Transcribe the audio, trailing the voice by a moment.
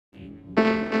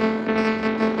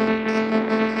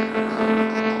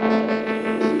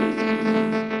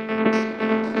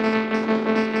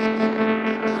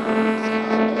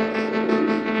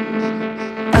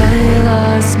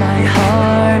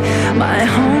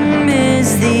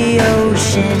the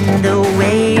ocean, the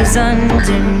waves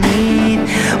underneath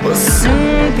will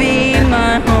soon be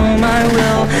my home. I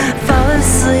will fall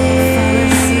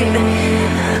asleep,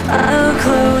 I'll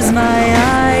close my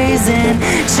eyes and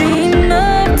dream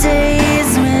of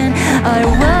days when I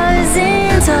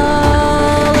wasn't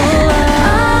all alone.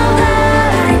 All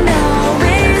that I know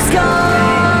is gone.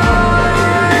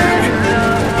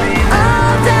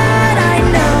 All that I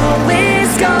know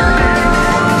is gone.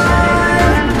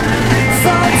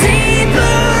 Fall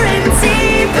deeper and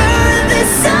deeper, the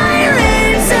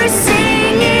sirens are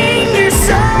singing your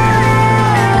songs.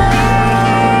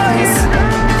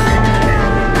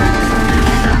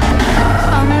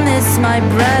 I'll miss my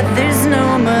breath, there's no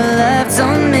more left.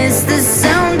 I'll miss the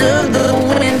sound of the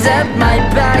wind at my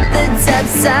back. The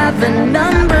depths have a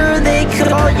number, they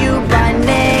call you by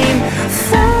name.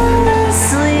 Fall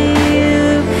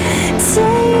asleep,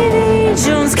 Davy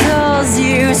Jones calls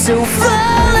you, so fly.